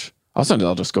much. Sometimes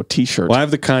I'll just go t-shirt. Well, I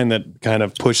have the kind that kind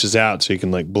of pushes out so you can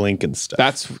like blink and stuff.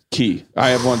 That's key.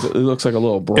 I have one that looks like a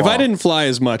little bra. If I didn't fly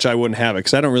as much, I wouldn't have it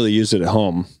because I don't really use it at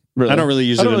home. Really? I don't really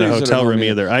use it in a hotel room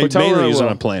either. I mainly use it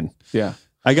on a plane. Yeah.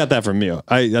 I got that from you.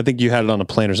 I think you had it on a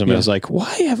plane or something. Yeah. I was like,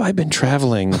 why have I been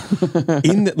traveling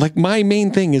like my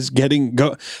main thing is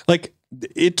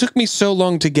it took me so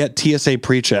long to get TSA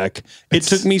pre-check. It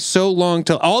took me so long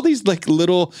to all these like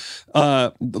little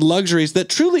luxuries that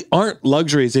truly aren't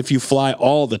luxuries if you fly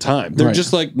all the time. They're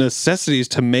just like necessities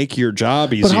to make your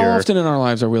job easier. But how often in our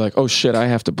lives are we like, oh shit, I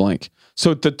have to blink?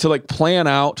 So to like plan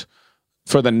out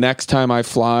for the next time I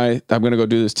fly, I'm going to go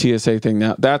do this TSA thing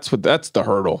now. That's the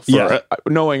hurdle for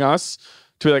knowing us.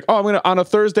 To be like, I'm going to, on a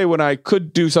Thursday when I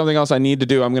could do something else I need to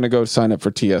do, I'm going to go sign up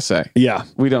for TSA. Yeah.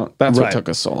 We don't, that's what took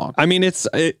us so long. I mean, but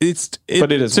it is to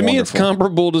wonderful. Me, it's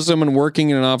comparable to someone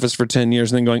working in an office for 10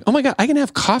 years and then going, oh my God, I can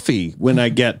have coffee when I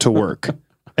get to work.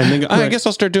 And then go, I guess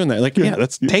I'll start doing that. Like,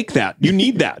 let's take that. You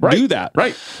need that. Do that.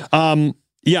 Right.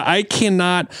 I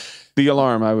cannot. The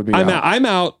alarm, I would be I'm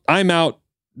out.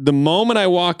 The moment I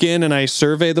walk in and I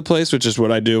survey the place, which is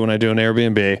what I do when I do an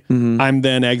Airbnb, I'm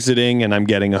then exiting and I'm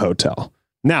getting a hotel.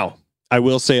 Now, I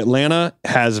will say Atlanta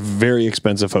has very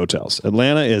expensive hotels.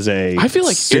 Atlanta is I feel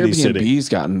like Airbnb's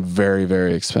gotten very,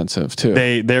 very expensive too.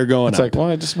 They're going up. It's like, well,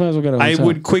 I just might as well get a hotel. I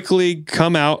would quickly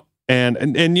come out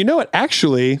and you know what?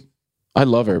 Actually, I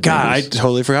love Airbnb. God, I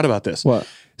totally forgot about this. What?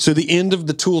 So the end of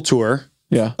the Tool tour.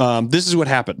 Yeah. This is what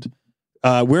happened.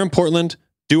 We're in Portland,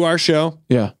 do our show.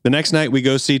 Yeah. The next night we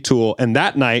go see Tool. And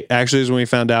that night actually is when we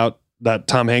found out that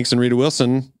Tom Hanks and Rita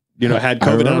Wilson had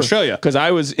COVID in Australia. Because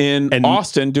I was in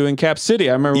Austin doing Cap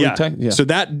City. I remember. So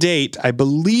that date, I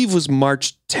believe, was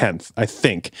March 10th, I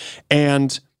think.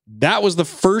 And that was the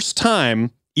first time,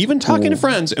 even talking to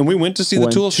friends, and we went to see the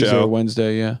Tool show.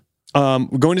 Wednesday, yeah.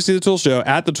 Going to see the Tool show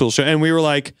at the Tool show. And we were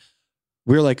like,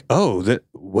 oh,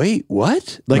 wait,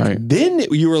 what? Like, then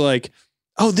you were like,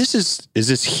 oh, is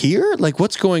this here? Like,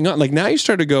 what's going on? Like, now you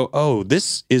start to go, oh,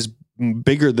 this is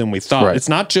bigger than we thought. Right. It's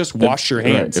not just wash your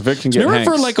hands. If it can get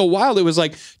remember for like a while, it was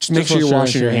like, just make sure you're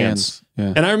washing your hands.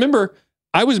 Yeah. And I remember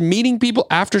I was meeting people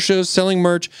after shows, selling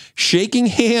merch, shaking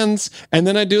hands, and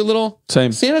then I do a little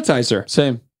sanitizer.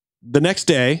 Same. The next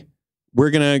day,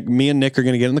 me and Nick are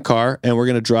going to get in the car and we're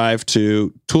going to drive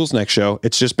to Tool's next show.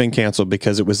 It's just been canceled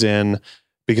because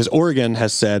Oregon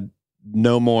has said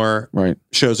no more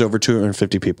shows over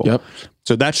 250 people. Yep.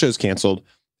 So that show's canceled.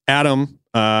 Adam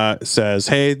says,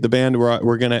 hey, the band,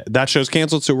 that show's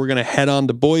canceled, so we're gonna head on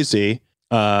to Boise.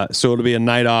 So it'll be a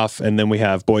night off, and then we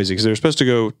have Boise because they were supposed to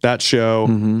go that show. I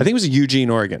think it was Eugene,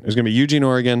 Oregon. It was gonna be Eugene,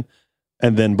 Oregon,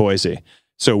 and then Boise.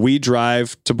 So we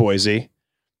drive to Boise,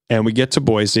 and we get to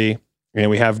Boise, and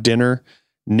we have dinner.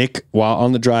 Nick, while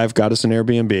on the drive, got us an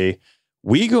Airbnb.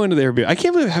 We go into the Airbnb. I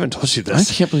can't believe I haven't told you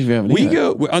this. I can't believe you haven't. We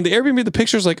go on the Airbnb. The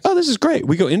picture's like, oh, this is great.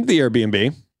 We go into the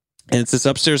Airbnb, and it's this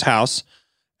upstairs house.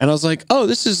 And I was like, oh,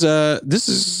 this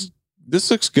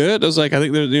looks good. I was like, I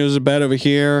think there's a bed over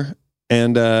here.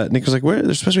 And Nick was like,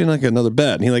 there's supposed to be like another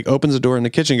bed. And he like opens the door in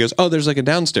the kitchen and goes, oh, there's like a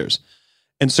downstairs.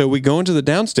 And so we go into the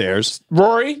downstairs.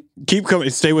 Rory, keep coming.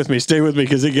 Stay with me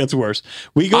because it gets worse.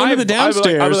 We go into the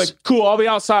downstairs. I was like, cool, I'll be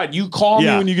outside. You call me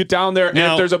when you get down there. Now,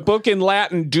 and if there's a book in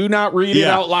Latin, do not read it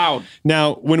out loud.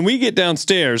 Now, when we get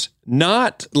downstairs,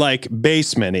 not like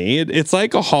basement-y, it's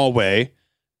like a hallway.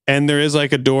 And there is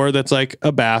like a door that's like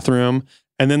a bathroom.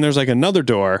 And then there's like another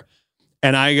door.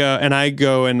 And I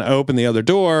go and open the other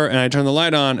door and I turn the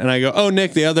light on and I go, oh,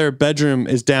 Nick, the other bedroom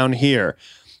is down here.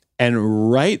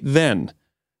 And right then,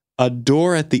 a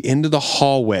door at the end of the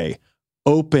hallway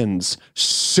opens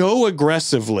so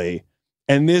aggressively.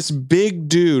 And this big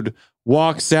dude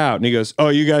walks out and he goes, oh,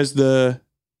 you guys, the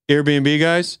Airbnb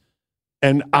guys?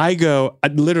 And I go,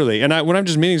 literally, and when I'm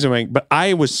just meeting somebody, but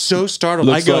I was so startled.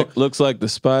 Looks like the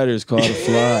spider's caught a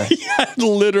fly. Yeah,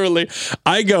 literally.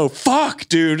 I go, fuck,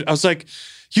 dude. I was like,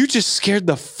 you just scared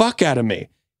the fuck out of me.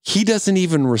 He doesn't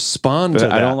even respond to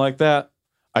that. I don't like that.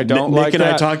 Nick and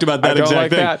I talked about that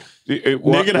exact thing.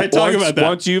 Nick and I talk about that.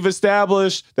 Once you've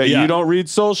established that you don't read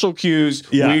social cues,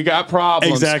 we got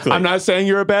problems. Exactly. I'm not saying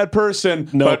you're a bad person,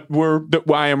 but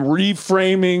I am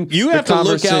reframing. You have to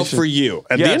look out for you.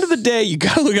 At the end of the day, you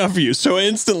got to look out for you. So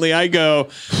instantly I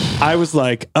was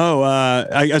like, I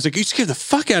was like, you scared the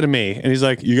fuck out of me. And he's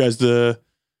like, you guys the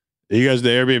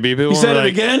Airbnb people? He said it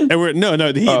again? And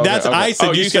I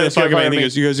said, you scared the fuck out of me. He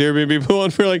goes, you guys the Airbnb people?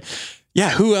 And we're like, yeah,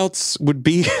 who else would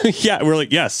be? Yeah, we're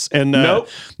like, yes. And nope.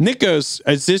 Nick goes,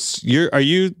 are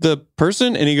you the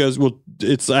person? And he goes, well,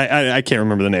 it's, I can't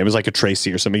remember the name. It was like a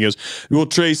Tracy or something. He goes, well,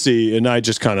 Tracy and I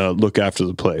just kind of look after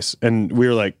the place. And we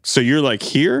were like, so you're like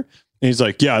here? And he's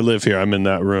like, yeah, I live here. I'm in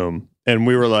that room. And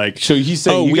we were like, So he's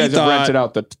saying you guys have rented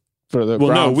out for the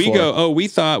ground floor. We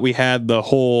thought we had the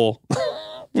whole,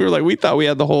 we thought we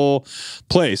had the whole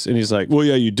place. And he's like, well,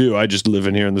 yeah, you do. I just live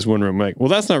in here in this one room. I'm like, well,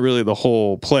 that's not really the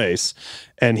whole place.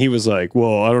 And he was like,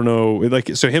 well, I don't know.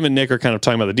 Like, so him and Nick are kind of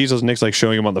talking about the details. Nick's like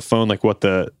showing him on the phone, like what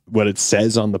it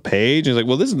says on the page. He's like,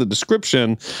 well, this is the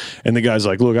description. And the guy's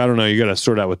like, look, I don't know. You got to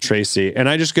sort out with Tracy. And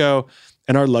I just go,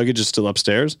 and our luggage is still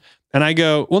upstairs. And I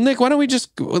go, well, Nick, why don't we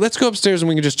let's go upstairs and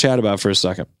we can just chat about it for a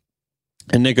second.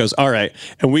 And Nick goes, all right.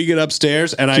 And we get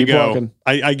upstairs and I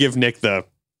give Nick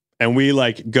and we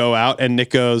like go out and Nick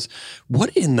goes,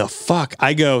 what in the fuck?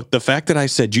 I go, the fact that I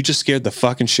said, you just scared the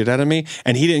fucking shit out of me.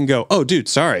 And he didn't go, oh, dude,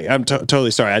 sorry. I'm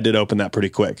totally sorry. I did open that pretty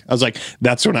quick. I was like,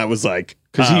 that's when I was like,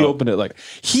 because he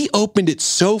opened it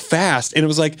so fast and it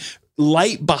was like,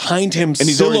 light behind him, and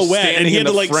he's silhouette, and he had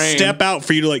to like frame. Step out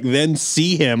for you to like then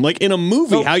see him, like in a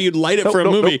movie, how you'd light it for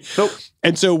a movie.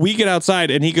 And so we get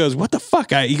outside, and he goes, "What the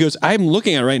fuck?" He goes, "I'm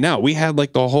looking at it right now. We had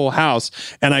like the whole house."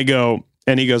 And I go,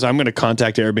 and he goes, "I'm going to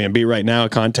contact Airbnb right now.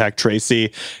 Contact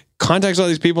Tracy." Contacts all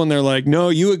these people, and they're like, "No,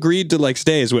 you agreed to like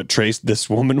stay," is what this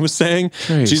woman was saying.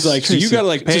 She's like, "So you got to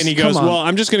like pay," and he goes, "Well,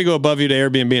 I'm just going to go above you to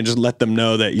Airbnb and just let them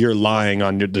know that you're lying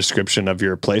on your description of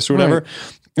your place or whatever."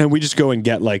 Right. And we just go and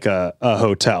get like a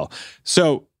hotel.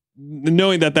 So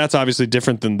knowing that that's obviously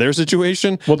different than their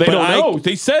situation. Well, they don't know.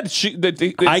 They said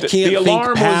I can't the alarm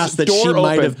think past that she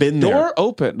might have been there. Door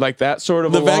open, like that sort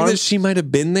of the alarm. fact that she might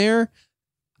have been there,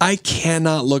 I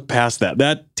cannot look past that.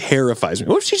 That terrifies me.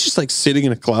 What if she's just like sitting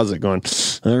in a closet going,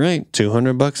 all right,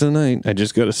 $200 a night. I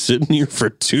just got to sit in here for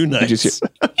 2 nights.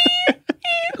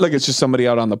 Like it's just somebody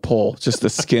out on the pole, just the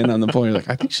skin on the pole. You're like,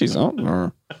 I think she's on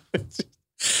or...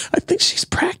 I think she's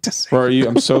practicing. Where are you?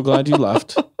 I'm so glad you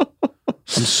left. I'm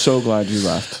so glad you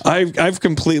left. I've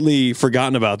completely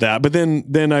forgotten about that. But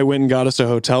then I went and got us a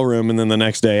hotel room, and then the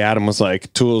next day Adam was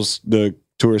like, the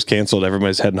tour's canceled,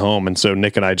 everybody's heading home. And so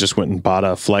Nick and I just went and bought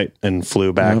a flight and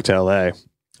flew back to LA.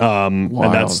 And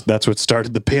that's what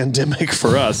started the pandemic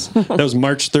for us. That was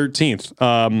March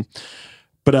 13th.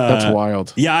 But that's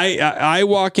wild. Yeah, I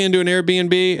walk into an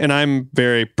Airbnb and I'm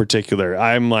very particular.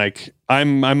 I'm like,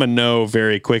 I'm a no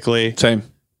very quickly. Same.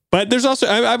 But there's also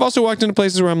I've also walked into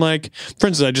places where I'm like, for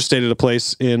instance, I just stayed at a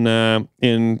place in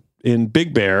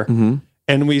Big Bear,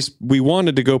 and we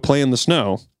wanted to go play in the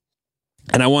snow,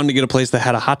 and I wanted to get a place that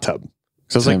had a hot tub.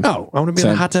 So I was like, oh, I want to be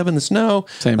in a hot tub in the snow.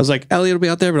 I was like, Elliot will be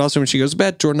out there, but also when she goes to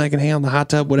bed, Jordan and I can hang out in the hot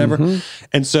tub, whatever.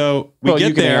 And so we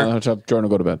get there. Hang out in the hot tub, Jordan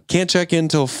will go to bed. Can't check in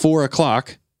until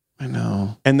 4:00. I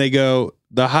know. And they go,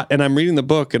 and I'm reading the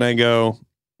book, and I go,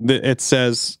 it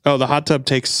says, oh, the hot tub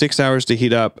takes 6 hours to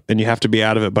heat up, and you have to be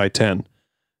out of it by 10.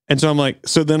 And so I'm like,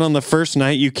 so then on the first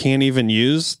night, you can't even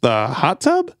use the hot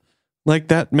tub? Like,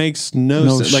 that makes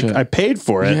no sense. Shit. Like, I paid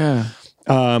for it. Yeah.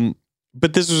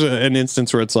 But this was an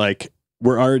instance where it's like,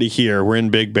 we're already here. We're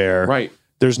in Big Bear. Right.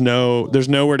 There's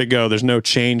nowhere to go. There's no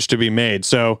change to be made.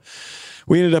 So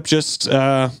we ended up just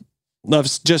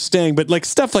staying. But like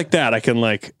stuff like that, I can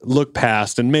like look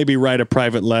past and maybe write a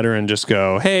private letter and just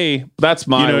go, hey, that's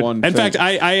my one. In fact,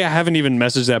 I haven't even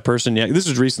messaged that person yet. This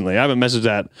was recently. I haven't messaged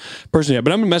that person yet,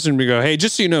 but I'm going to message them and go, hey,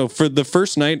 just so you know, for the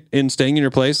first night in staying in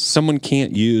your place, someone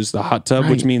can't use the hot tub,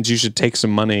 which means you should take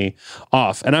some money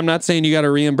off. And I'm not saying you got to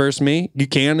reimburse me. You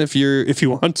can if you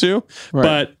want to,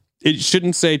 but it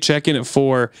shouldn't say check in at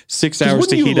 4, 6 hours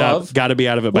to heat up. Got to be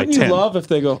out of it by 10. Wouldn't you love if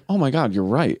they go, oh my God, you're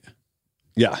right.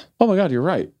 Yeah. Oh my God, you're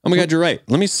right. Oh my God, you're right.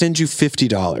 Let me send you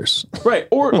 $50. Right.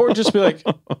 Or just be like,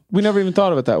 we never even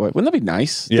thought of it that way. Wouldn't that be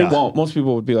nice? Yeah. They won't. Most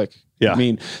people would be like, yeah. I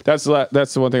mean, that's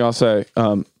the one thing I'll say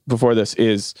before this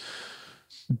is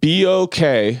be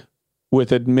okay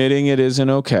with admitting it isn't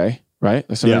okay. Right.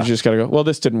 Sometimes you just got to go, well,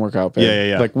 this didn't work out,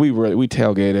 babe. Yeah. Like we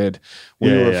tailgated.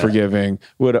 We were forgiving.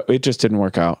 It just didn't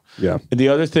work out. Yeah. And the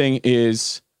other thing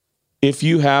is if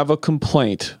you have a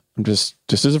complaint, I'm just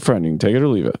as a friend, you can take it or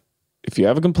leave it. If you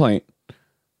have a complaint,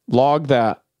 log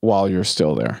that while you're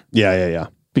still there. Yeah.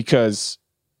 Because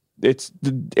it's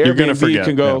the Airbnb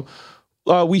can go,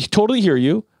 we totally hear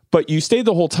you, but you stayed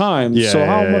the whole time. So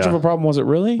how much of a problem was it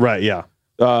really? Right. Yeah.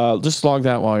 Just log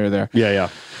that while you're there. Yeah.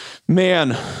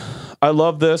 Man, I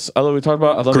love this. I love what we talked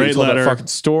about. I love Great letter. That fucking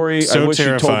story. So I wish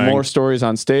terrifying. you told more stories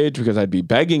on stage because I'd be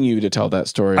begging you to tell that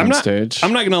story on stage.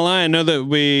 I'm not going to lie. I know that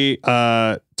we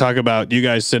talk about you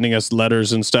guys sending us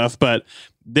letters and stuff, but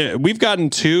we've gotten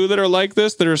 2 that are like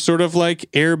this, that are sort of like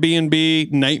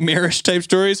Airbnb nightmarish type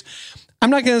stories.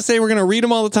 I'm not going to say we're going to read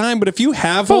them all the time, but if you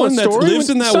have one that lives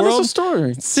in that world, send us a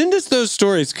story. Send us those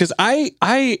stories because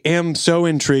I am so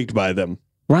intrigued by them.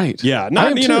 Right. Yeah.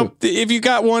 If you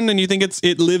got one and you think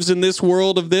it lives in this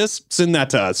world of this, send that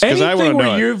to us. Anything I want to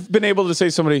know you've been able to say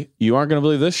to somebody, you aren't going to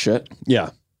believe this shit. Yeah.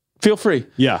 Feel free.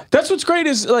 Yeah. That's what's great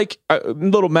is like a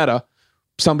little meta.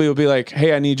 Somebody will be like,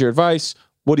 hey, I need your advice.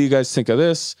 What do you guys think of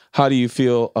this? How do you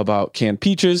feel about canned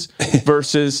peaches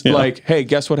versus like, hey,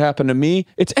 guess what happened to me?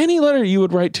 It's any letter you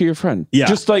would write to your friend. Yeah.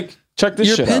 Just like, check this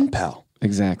your shit pen out. pal.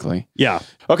 Exactly. Yeah.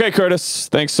 Okay, Curtis,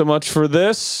 thanks so much for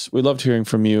this. We loved hearing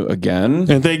from you again.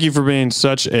 And thank you for being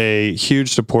such a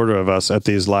huge supporter of us at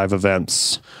these live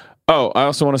events. Oh, I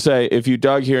also want to say, if you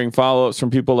dug hearing follow-ups from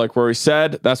people like Rory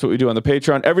said, that's what we do on the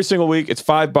Patreon. Every single week, it's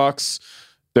 $5.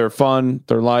 They're fun.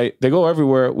 They're light. They go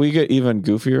everywhere. We get even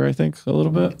goofier, I think, a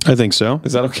little bit. I think so.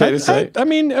 Is that okay to say? I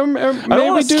mean, I don't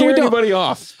want to scare anybody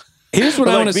off. Here's what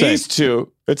I want to say. These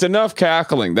two, it's enough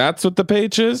cackling. That's what the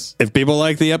page is. If people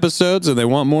like the episodes and they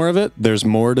want more of it, there's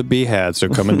more to be had. So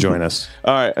come and join us.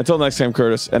 All right. Until next time,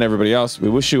 Curtis and everybody else, we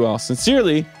wish you all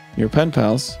sincerely your pen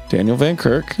pals, Daniel Van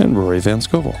Kirk and Rory Van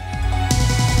Scovel.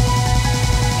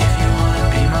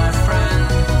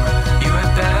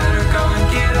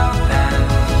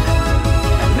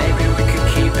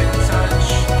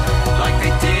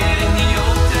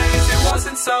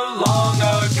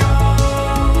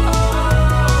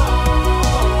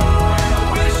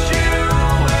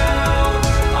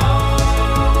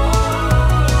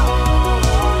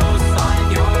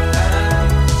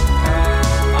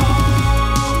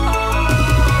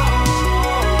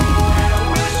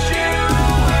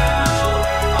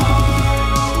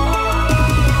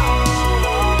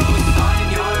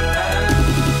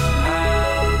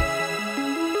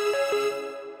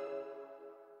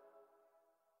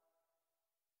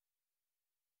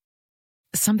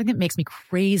 Something that makes me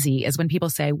crazy is when people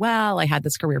say, well, I had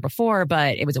this career before,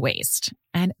 but it was a waste.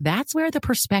 And that's where the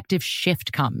perspective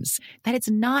shift comes, that it's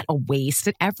not a waste,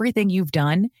 that everything you've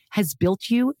done has built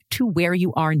you to where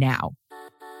you are now.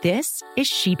 This is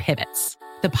She Pivots,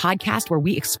 the podcast where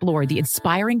we explore the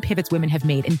inspiring pivots women have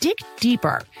made and dig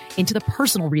deeper into the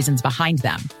personal reasons behind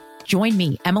them. Join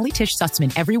me, Emily Tish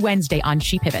Sussman, every Wednesday on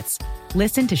She Pivots.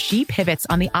 Listen to She Pivots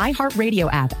on the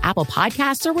iHeartRadio app, Apple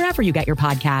Podcasts, or wherever you get your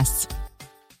podcasts.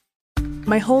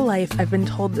 My whole life, I've been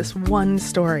told this one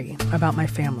story about my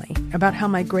family, about how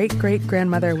my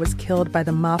great-great-grandmother was killed by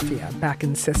the mafia back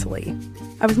in Sicily.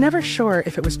 I was never sure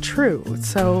if it was true,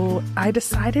 so I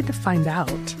decided to find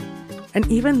out. And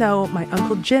even though my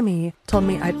Uncle Jimmy told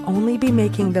me I'd only be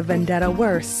making the vendetta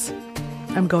worse,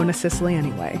 I'm going to Sicily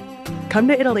anyway. Come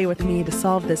to Italy with me to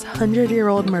solve this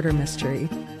 100-year-old murder mystery.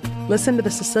 Listen to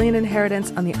The Sicilian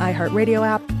Inheritance on the iHeartRadio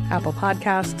app, Apple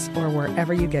Podcasts, or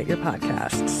wherever you get your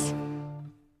podcasts.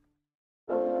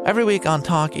 Every week on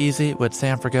Talk Easy with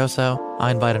Sam Fragoso,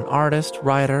 I invite an artist,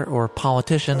 writer, or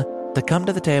politician to come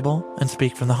to the table and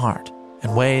speak from the heart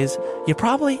in ways you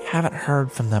probably haven't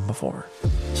heard from them before.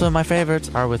 Some of my favorites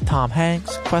are with Tom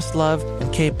Hanks, Questlove,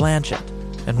 and Cate Blanchett.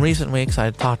 In recent weeks, I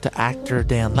talked to actor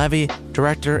Dan Levy,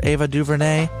 director Ava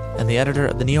DuVernay, and the editor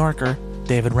of The New Yorker,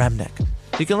 David Remnick.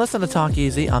 You can listen to Talk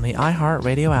Easy on the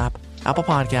iHeartRadio app, Apple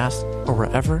Podcasts, or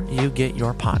wherever you get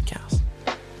your podcasts.